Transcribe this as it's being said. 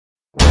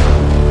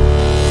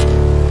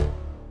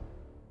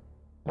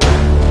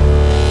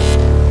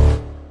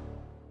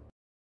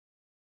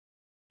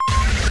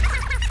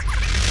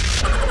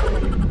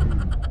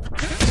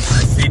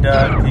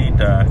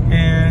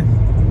C.P.N.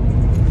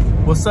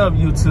 What's up,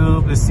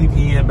 YouTube? It's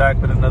C.P.N. back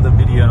with another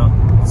video.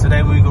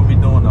 Today we're gonna be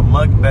doing a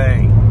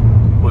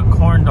mukbang with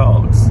corn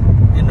dogs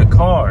in the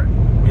car.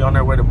 We on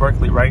our way to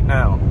Berkeley right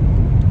now.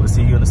 We'll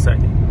see you in a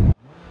second.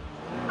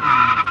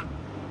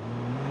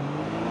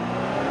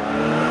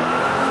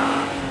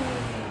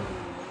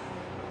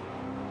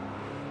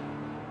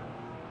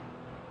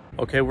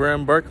 Okay, we're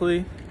in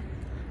Berkeley.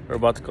 We're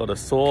about to go to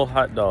Seoul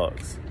Hot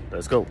Dogs.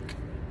 Let's go.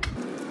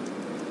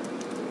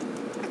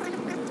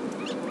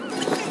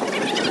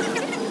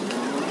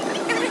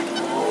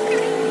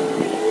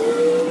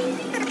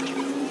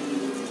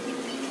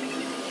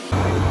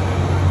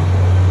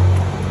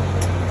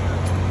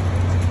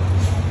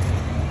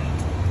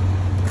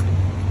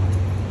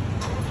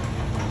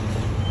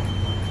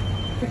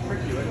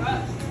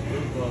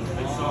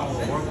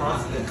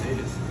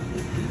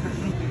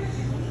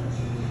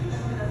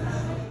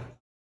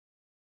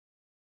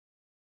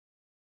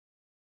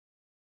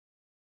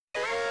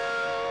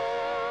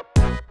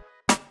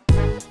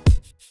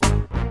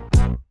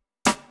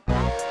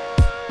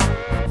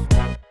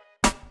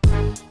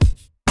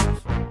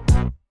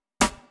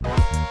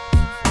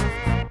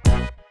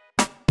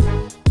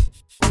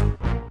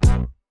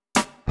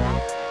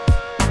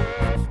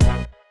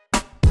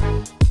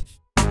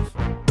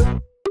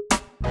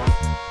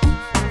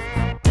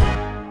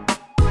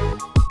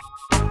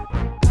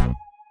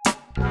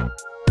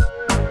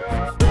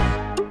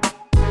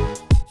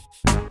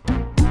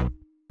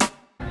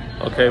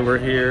 Okay, we're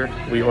here.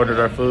 We ordered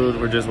our food.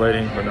 We're just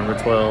waiting for number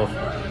 12.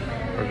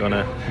 We're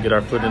gonna get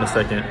our food in a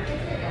second.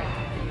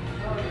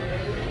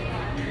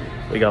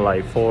 We got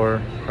like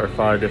 4 or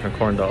 5 different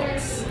corn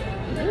dogs.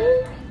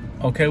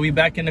 Okay, we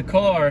back in the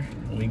car.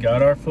 We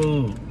got our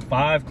food.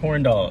 5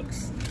 corn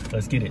dogs.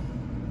 Let's get it.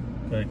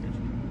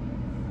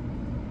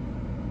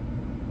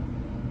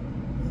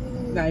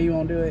 Now you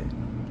won't do it.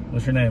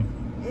 What's your name?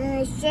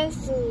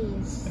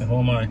 Sissy. And who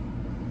am I?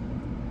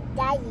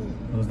 Daddy.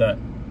 Who's that?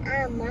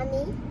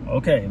 Mommy.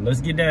 Okay, let's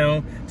get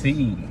down to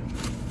eat.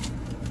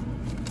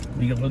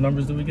 What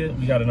numbers do we get?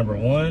 We got a number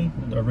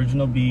 1, the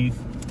original beef.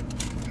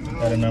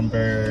 Got a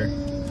number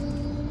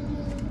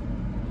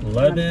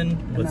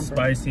 11 with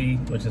spicy,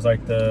 which is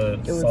like the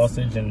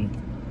sausage and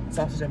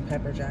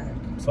pepper jack.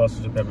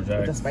 Sausage and pepper jack.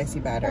 With the spicy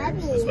batter.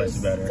 The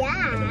spicy batter.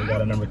 And then we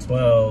got a number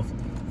 12,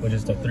 which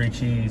is the 3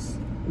 cheese.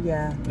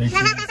 Yeah. 3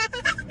 cheese.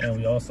 And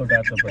we also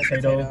got the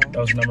potato. That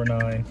was number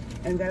 9.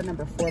 And we got a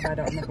number 4, but I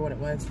don't remember what it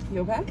was.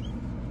 You okay?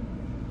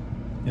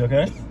 You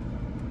okay?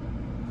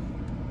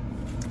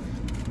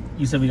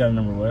 You said we got a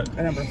number what?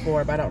 A number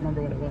 4, but I don't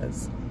remember what it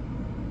was.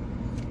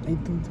 I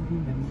don't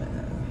remember.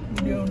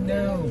 You don't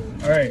know.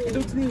 All right.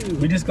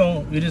 We just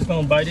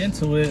gonna bite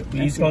into it.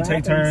 We each gonna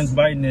take turns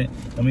biting it,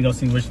 and we gonna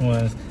see which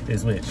ones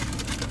is which.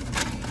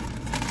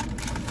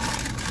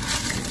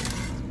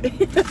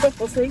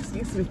 Say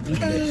excuse me.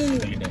 Look at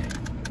that.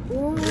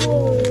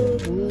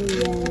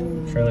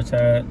 Trailer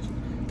trash.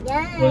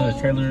 What is it?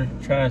 Trailer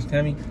trash,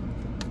 Tammy?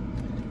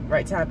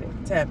 Right, tap it.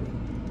 Tap it.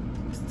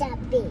 Stop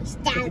it.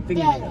 Stop it.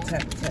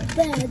 Tap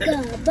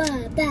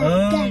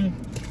it.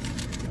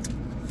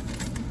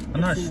 I'm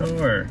not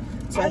sure.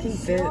 So I think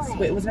this,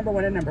 wait, it was number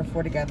 1 and number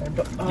 4 together.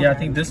 But yeah, I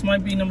think this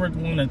might be number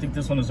 1. I think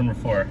this one is number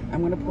 4.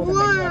 I'm gonna pull the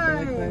menu up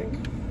really quick.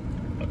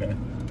 Okay.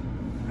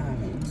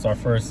 It's our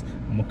first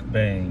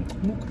mukbang.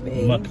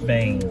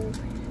 Mukbang.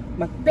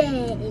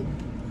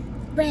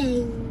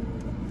 Bang.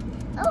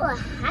 Oh,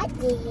 hot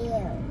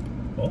here.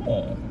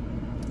 Oh.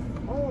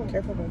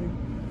 Careful, baby.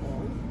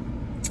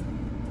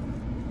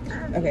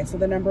 Okay, so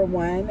the number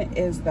 1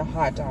 is the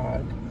hot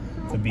dog.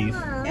 The beef.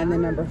 And the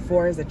number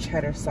 4 is a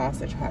cheddar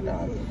sausage hot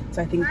dog.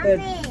 So I think the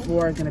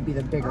 4 is gonna be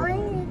the bigger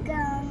one.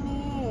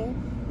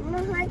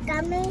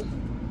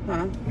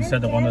 Huh? You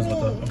said the one is with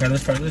the. Okay,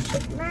 let's try this.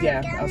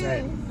 Yeah, I was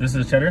right. This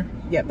is cheddar?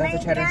 Yep, that's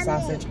a cheddar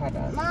sausage hot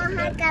dog.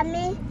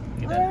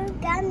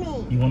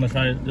 You want to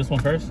try this one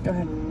first? Go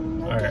ahead.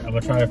 All right, I'm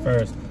gonna try it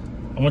first.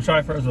 I'm gonna try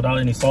it first without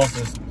any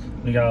sauces.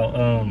 We got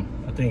I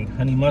think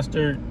honey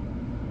mustard,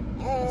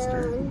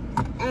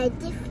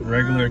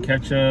 regular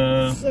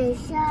ketchup,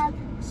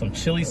 some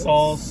chili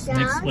sauce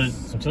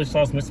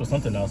mixed with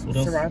something else. What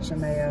else? Sriracha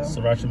mayo.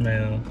 Sriracha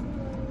mayo,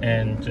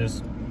 and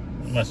just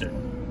mustard.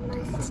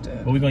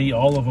 Mustard. But we're gonna eat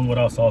all of them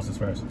without sauces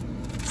first,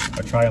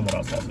 or try them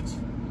without sauces.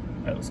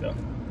 All right, let's go.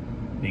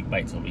 Big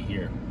bites over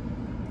here.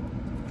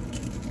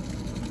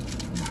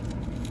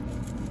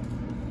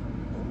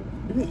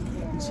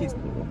 She's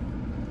cool.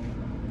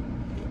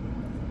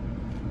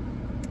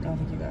 I don't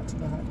think you got to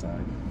the hot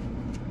dog.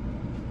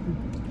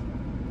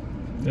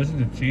 This is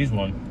the cheese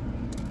one.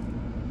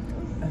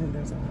 I think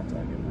there's a hot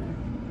dog in there.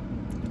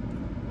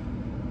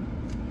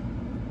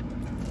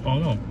 Oh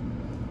no.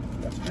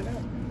 Let's find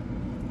out.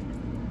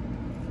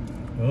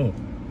 Oh.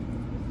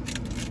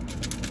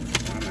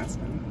 I'm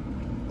asking.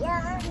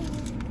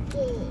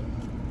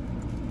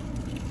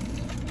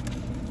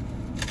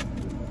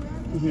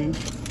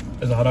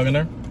 Is a hot dog in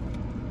there?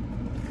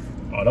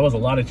 Oh, that was a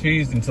lot of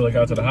cheese until it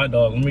got to the hot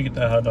dog. Let me get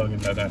that hot dog in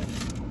that thing.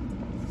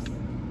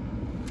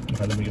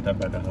 Okay, let me get that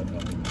back, that hot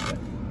dog.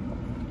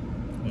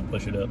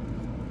 push it up.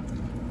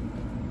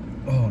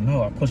 Oh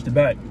no, I pushed it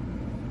back.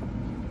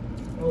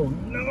 Oh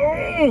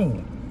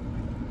no!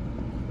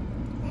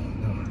 Oh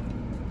no.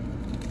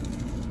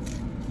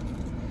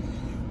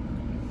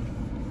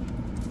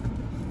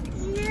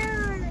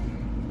 No.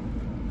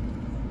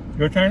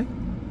 Your turn?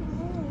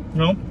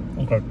 No?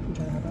 Okay. You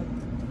try the hot dog?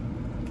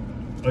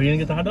 Oh, you didn't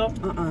get the hot dog?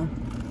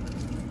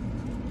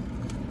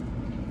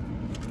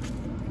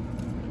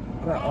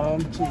 But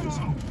cheese.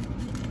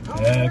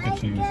 Yeah, I could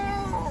choose.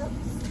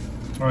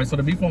 Alright, so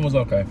the beef one was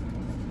okay.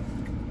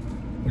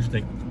 What'd you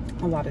think?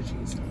 A lot of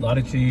cheese. A lot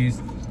of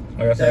cheese.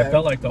 Like I said, I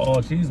felt like the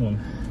all cheese one.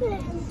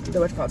 The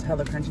what's called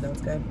hella crunchy. That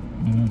was good.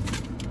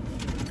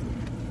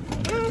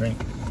 Drink.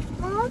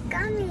 More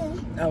gummy.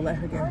 Oh, let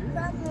her get More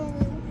her.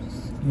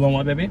 gummies. You want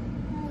one, baby?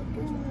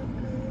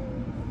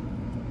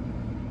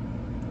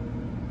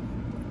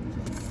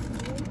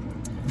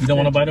 You don't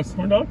want to bite a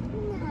corn dog?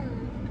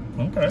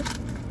 No. Okay.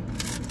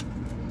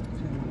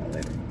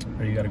 Later.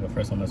 Or you gotta go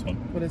first on this one.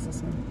 What is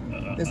this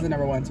one? This is the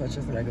number one, so it's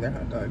just a regular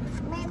hot dog.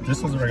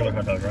 This was a regular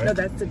hot dog, right? No,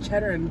 that's the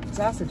cheddar and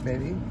sausage,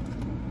 baby.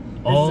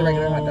 This is a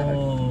regular hot dog.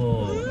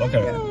 Oh,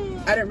 okay.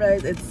 Yeah. I didn't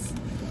realize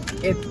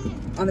it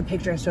on the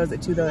picture it shows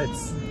it too, though.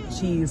 It's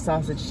cheese,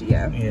 sausage,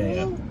 yeah.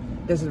 Yeah.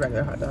 This is a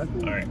regular hot dog.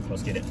 All right,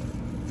 let's get it.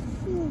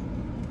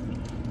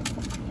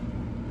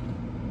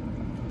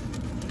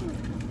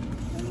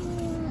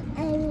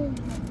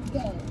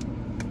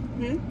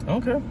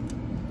 Okay.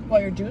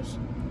 Want your juice?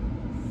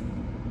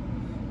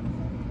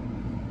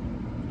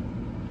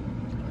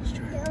 Let's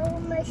try it. Oh,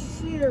 my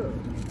shoe.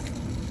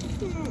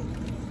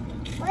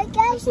 What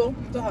guys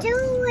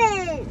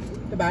doing?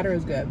 The batter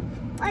is good.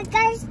 What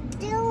guys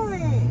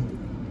doing?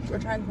 We're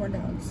trying corn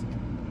dogs.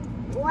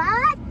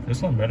 What?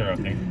 This one better, I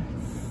think.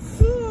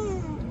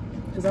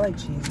 Because I like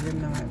cheese. You're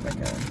not like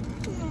a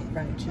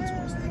fried cheese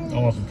person. I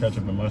want some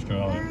ketchup and mustard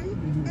on it.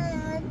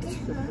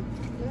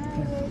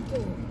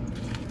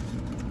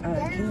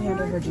 Can you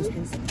handle her juice,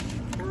 please?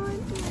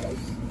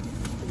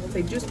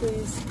 Say juice,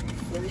 please.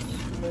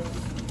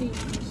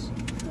 Please.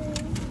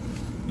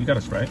 You got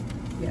a Sprite?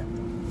 Yeah.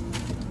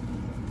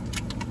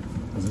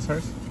 Is this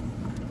hers?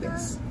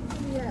 Yes.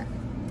 Yeah.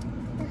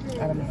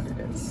 I don't know what it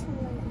is.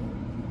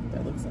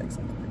 That looks like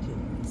something for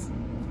kids.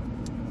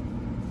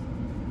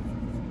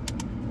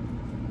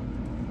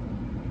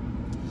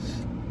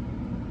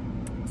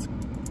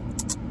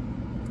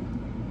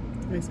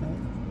 Let me smell it.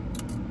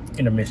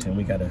 Intermission.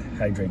 We gotta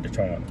hydrate the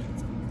child.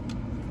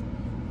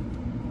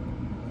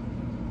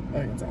 Oh,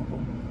 it's awful.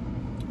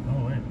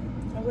 Oh wait.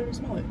 I'll let her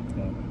smell it.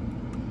 No.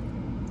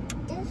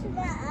 This is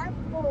my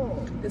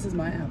apple. This is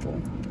my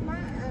apple. My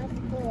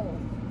apple.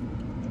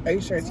 Are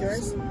you sure it's This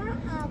yours? is my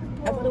apple.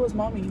 I thought it was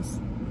mommy's.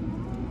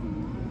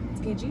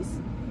 It's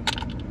KG's.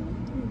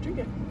 Drink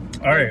it.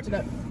 All right. Lift it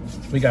up.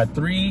 We got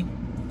 3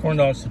 corn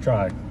dogs to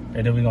try,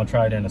 and then we're gonna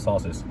try it in the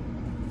sauces.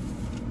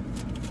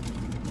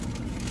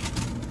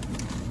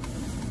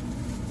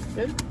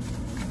 Good?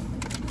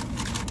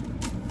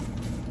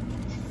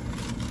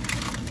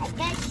 I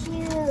got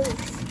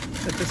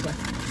shoes. Look this way.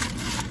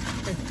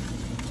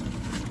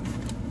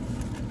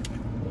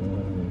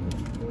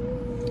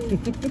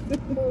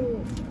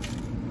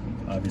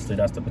 Obviously,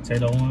 that's the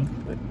potato one.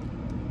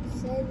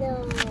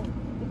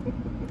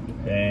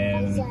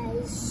 And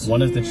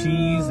one is the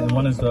cheese, and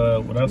one is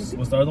the, what else?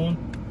 What's the other one?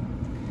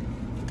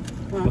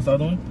 What's the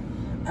other one?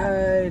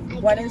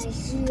 One is,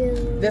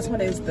 this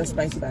one is the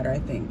spicy batter, I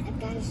think.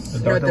 The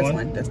Or darker this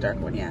one? This dark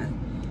one, yeah.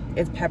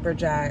 It's pepper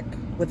jack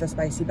with the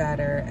spicy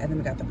batter, and then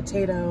we got the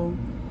potato,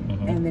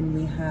 and then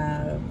we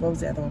have, what was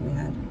the other one we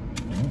had?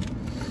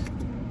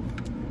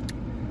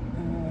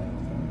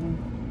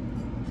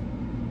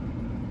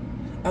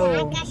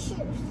 I got shoes.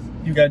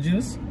 You got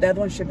juice? The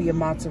other one should be a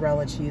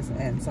mozzarella cheese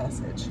and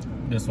sausage.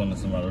 This one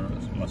is the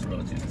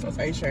mozzarella cheese and sausage.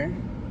 Are you sure?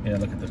 Yeah,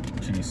 look at the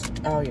cheese.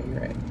 Oh, yeah, you're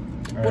right.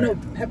 All Well, right.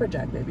 no, pepper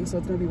jack, baby, so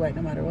it's going to be white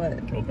no matter what.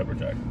 Oh, pepper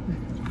jack.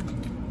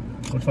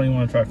 Which one you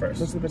want to try first?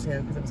 Let's do the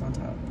potato because it was on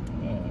top.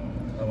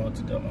 I want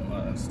to do that one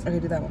last. Okay,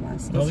 do that one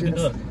last. No, Let's we can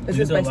do it. Let's We do can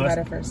do it spicy last.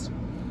 batter first.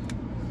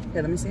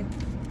 Here, let me see.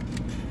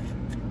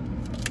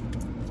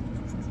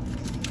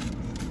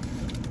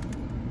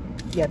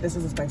 Yeah, this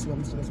is a spicy one.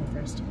 Let's do this one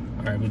first.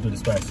 All right, we'll do the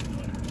spicy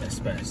one. That's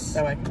spicy.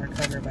 That way I can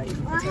recover by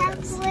eating What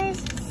potatoes.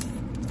 happens?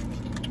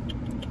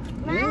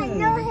 Mine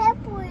no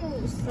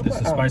happens. This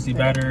is spicy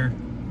batter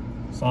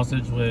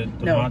sausage with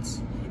the mozz.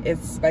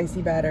 It's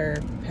spicy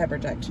batter, pepper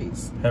jack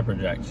cheese. Pepper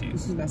jack This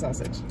cheese. is my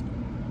sausage.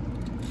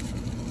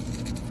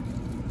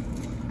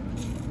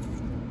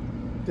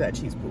 Do that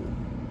cheese pool.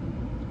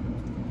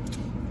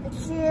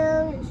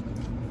 Shoes.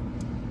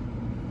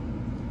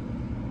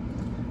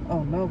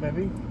 Oh no,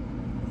 baby.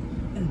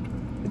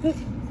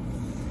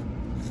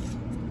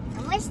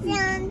 What's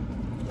done?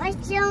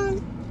 What's done?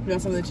 You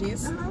want some of the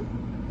cheese?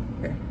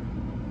 Here.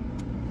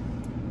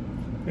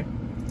 Here.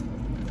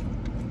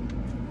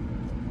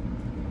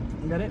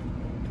 You got it?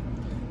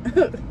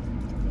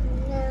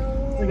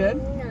 No. We good?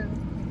 No.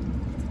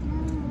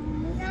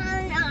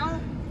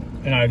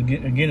 And I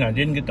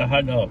didn't get the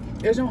hot dog.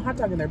 There's no hot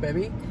dog in there,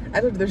 baby.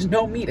 I thought there's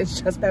no meat. It's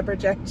just pepper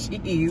jack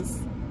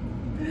cheese.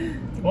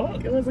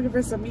 What? It was looking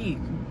for some meat.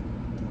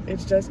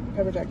 It's just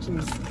pepper jack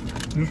cheese.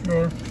 You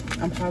sure?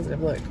 I'm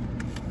positive. Look.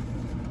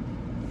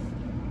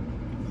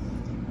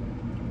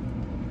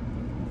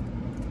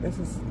 This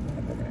is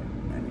okay.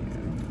 I mean,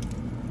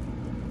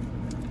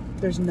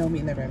 there's no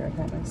meat in there, baby. I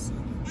promise.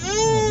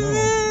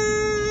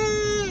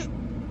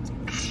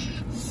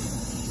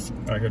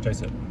 All right, here,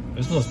 taste it.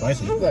 It's a little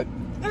spicy. Look.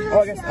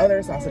 Oh, I guess. Oh,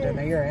 there's sausage in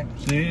there. You're right.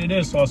 See, it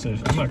is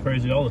sausage. I'm not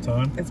crazy all the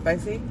time. It's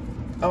spicy.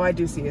 Oh, I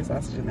do see a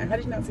sausage in there. How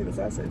did you not see the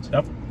sausage?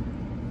 Yep.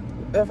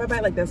 If I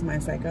bite like this, am I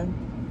a psycho?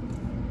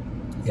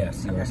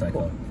 Yes, you're a psycho.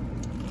 Cool.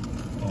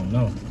 Oh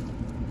no.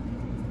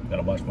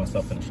 Gotta wash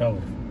myself in the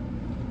shower.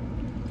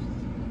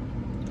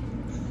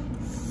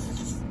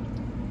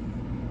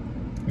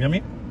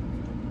 Yummy?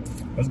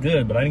 That's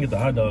good, but I didn't get the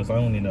hot dog, so I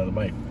don't need another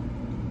bite.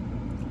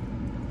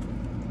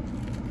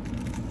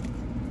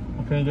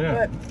 Okay,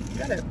 there. What? You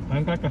got it.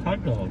 I got the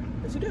hot dog.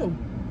 Yes, you do.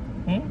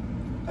 Hmm?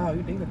 Oh,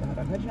 you did get the hot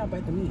dog. How'd you not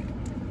bite the meat?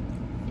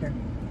 Here.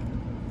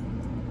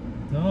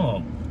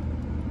 No.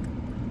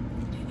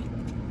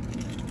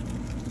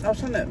 I was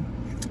trying to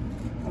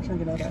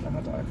get all that in the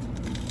hot dog.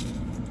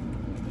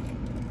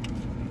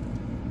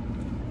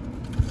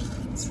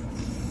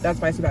 That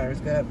spicy batter is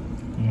good.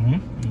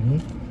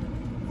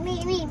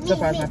 Me. So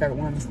far, it's my favorite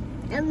one.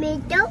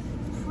 Tomato,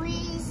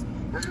 please.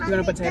 You want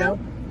a potato?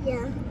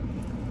 Yeah.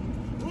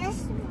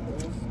 Yes,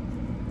 please.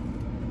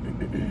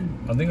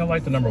 I think I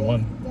like the number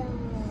one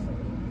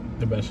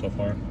the best so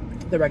far.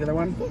 The regular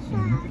one?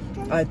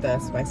 Mm-hmm. I like the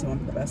spicy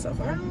one the best so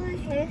far.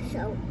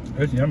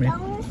 It's yummy.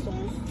 Okay,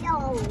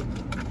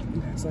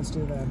 so let's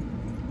do the...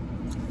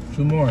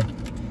 2 more.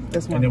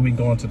 This one. And then we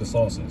go into the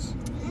sauces.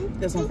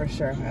 This one for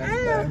sure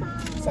has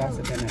the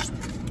sausage in it.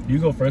 You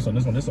go first on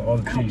this one. This is all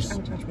the cheese.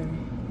 Ouch, baby.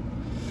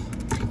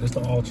 This is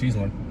the all cheese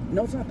one.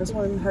 No, it's not. This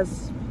one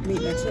has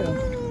meat in it too.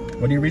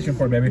 What are you reaching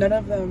for, baby? None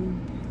of them.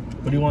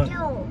 What do you want?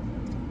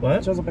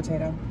 What? Shows a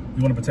potato.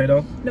 You want a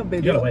potato? No,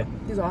 baby. You gotta wait.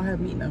 These all have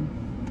meat in them.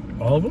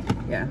 All of them?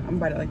 Yeah, I'm gonna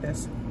bite it like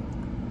this.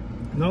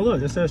 No,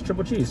 look. It says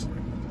triple cheese.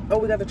 Oh,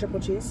 we got the triple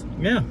cheese?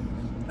 Yeah.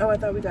 Oh, I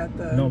thought we got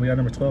the... No, we got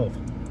number 12.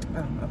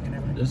 Oh, okay,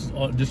 never mind. This is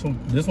all. This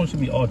one should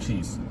be all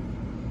cheese.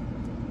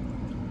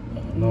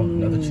 Oh, no,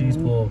 another cheese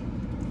pull.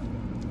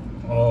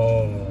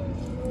 Oh.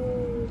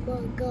 Oh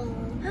my god.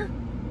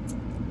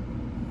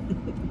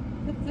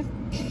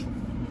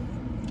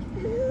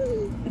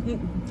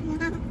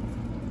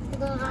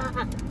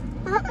 Oh,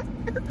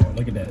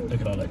 look at that. Look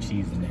at all that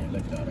cheese in there.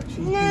 Look at all that cheese.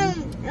 You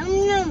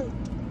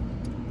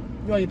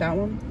want to eat that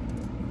one?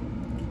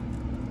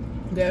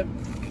 Yep.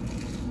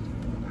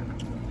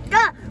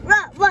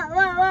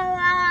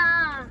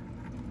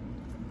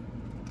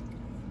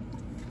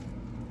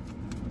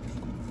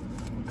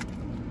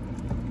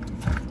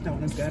 That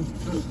one is good.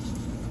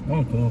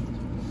 Oh, cool.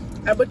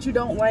 But you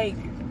don't like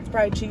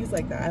fried cheese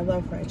like that. I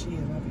love fried cheese,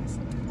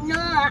 obviously. No,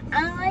 I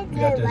like You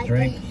got it this like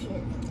drink. this.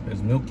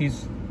 There's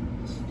Milky's.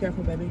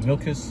 Careful, baby.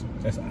 Milky's.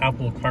 That's an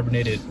apple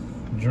carbonated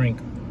drink.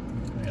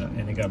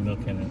 And it got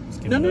milk in it. Let's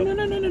give No, it no, up. no,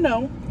 no, no, no, no.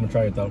 I'm gonna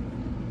try it though.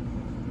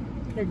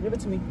 Here, give it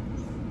to me.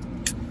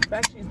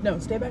 Back cheese. No,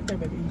 stay back there,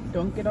 baby.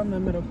 Don't get on the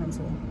middle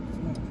console. It's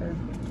not fair.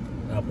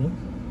 Apple.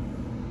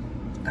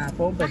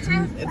 Apple, but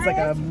it's like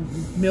a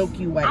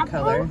milky white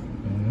color.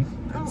 Mm-hmm.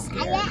 I'm I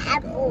scared. like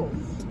apple.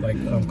 Like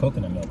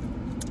coconut milk.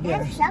 Yeah.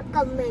 There's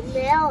chocolate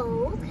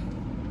milk.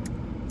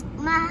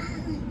 And I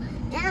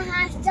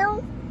have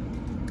some.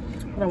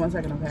 Hold on 1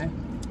 second, okay?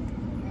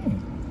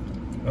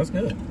 That's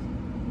good.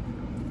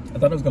 I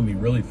thought it was gonna be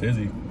really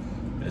fizzy.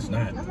 But it's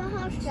not. I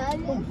have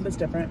salad. It's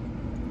different.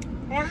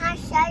 And I have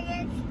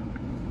salad.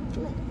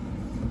 You're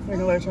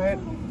gonna let her try it?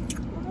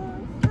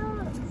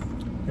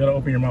 You gotta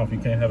open your mouth. You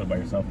can't have it by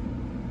yourself.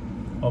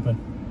 Open.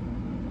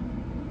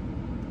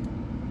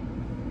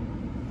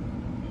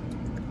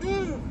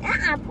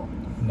 Apple.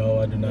 No,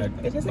 I do not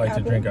It is like to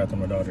apple. drink after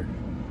my daughter.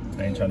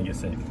 I ain't trying to get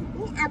sick.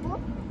 Apple.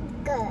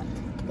 Good.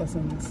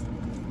 Listen, it's the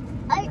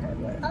I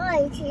hard way.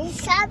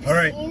 stop All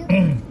right,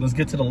 you. let's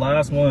get to the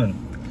last one.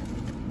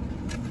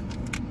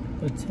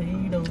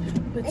 Potato.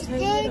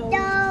 Potato.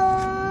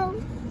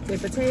 Say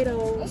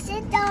potato.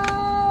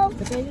 Potato.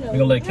 Potato. We're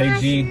gonna let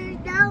KG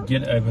Potato.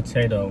 get a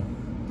potato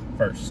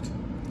first.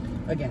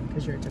 Again,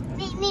 because you're a tip.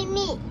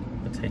 Me.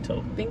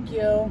 Potato. Thank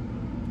you.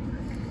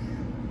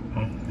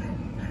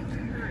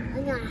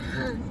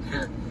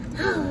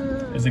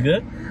 Is it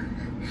good?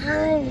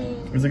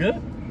 Is it good?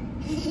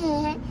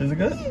 Is it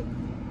good?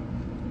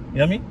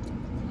 Yummy?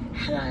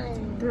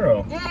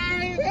 Girl. All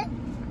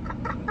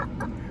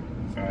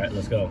right,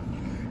 let's go.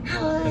 It's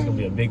gonna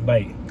be a big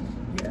bite.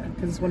 Yeah,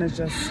 because this one is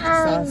just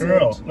sausage.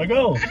 Girl, let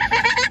go.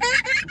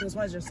 This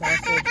one is just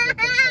sausage with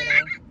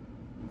potato.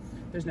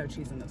 There's no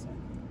cheese in this one.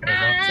 So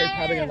you're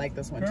probably gonna like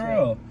this one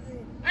Girl, too.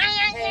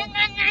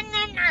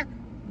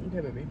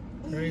 Okay, baby.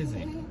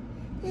 crazy.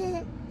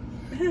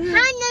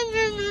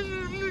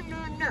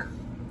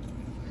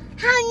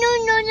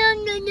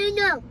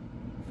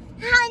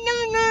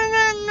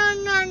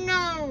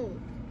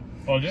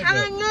 Oh, this is good. I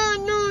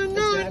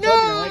told you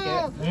I like it.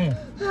 Mm.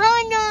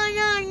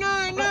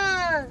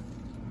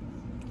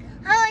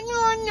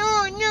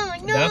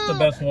 the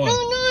best one.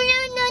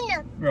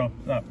 No. Girl,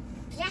 stop.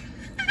 Yeah.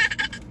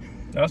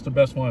 That's the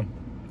best one.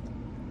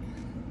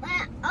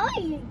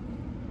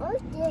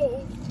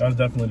 Okay. That's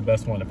definitely the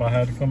best one. If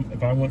I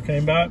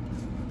came back,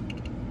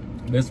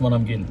 this one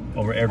I'm getting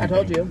over everything. I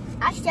told you.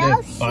 I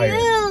said fire.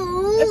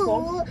 That's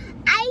cool.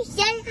 I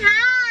said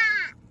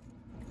hot.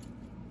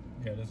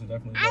 Yeah, this is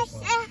definitely the I best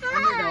said one. I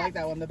knew you're gonna hot. like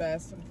that one the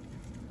best.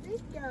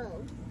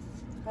 Go.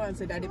 Hold on,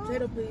 say daddy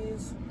potato,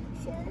 please.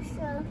 So.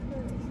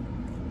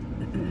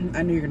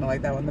 I knew you're gonna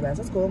like that one the best.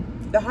 That's cool.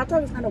 The hot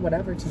dog is kind of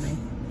whatever to me.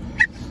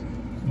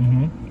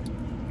 Mm-hmm.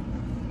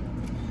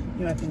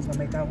 You know, I think it's gonna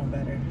make that one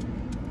better.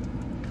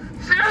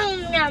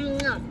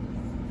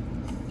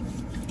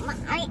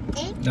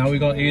 Now we're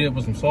gonna eat it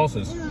with some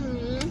sauces.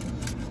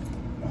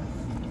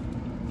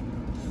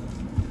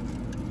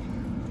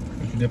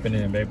 What you dipping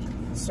in, babe?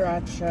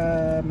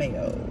 Sriracha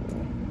mayo.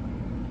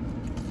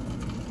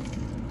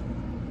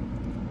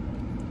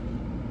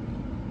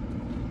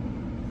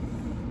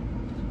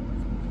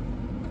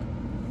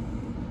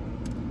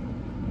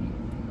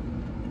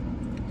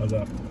 How's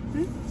that?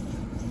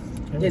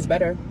 It's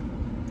better.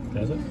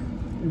 Does it?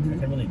 Mm-hmm. I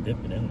can't really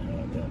dip it in there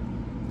like that.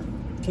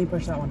 Can you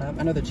push that one up?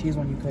 I know the cheese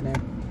one you couldn't.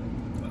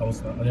 I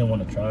didn't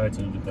want to try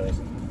to because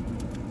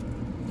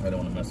I didn't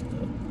want to mess it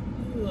up.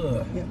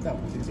 Ugh. Yep, that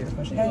one's easier to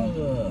push.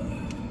 Ugh.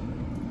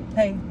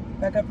 Hey,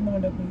 back up from the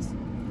window, please.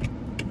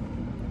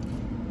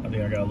 I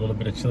think I got a little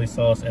bit of chili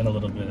sauce and a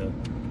little bit of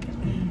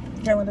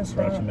Carolina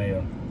sriracha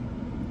mayo.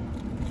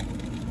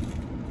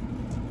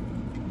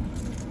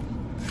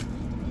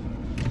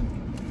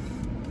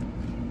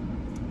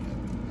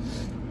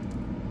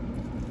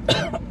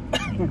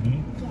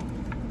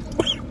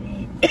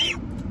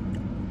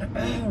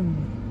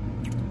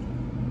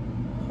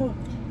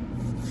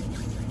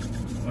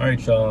 All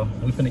right, y'all.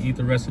 We're finna eat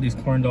the rest of these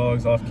corn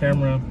dogs off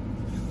camera.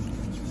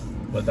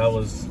 But that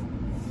was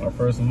our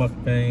first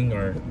mukbang,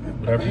 or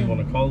whatever you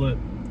want to call it,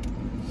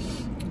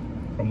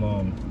 from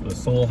the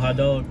Seoul Hot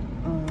Dog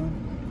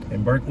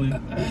in Berkeley.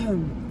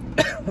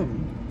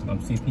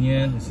 I'm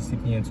C.P.N. This is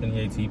C.P.N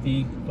 28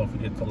 TV. Don't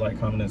forget to like,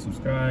 comment, and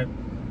subscribe.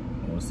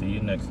 And we'll see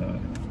you next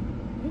time.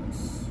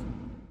 Peace.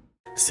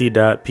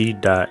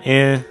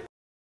 C.P.N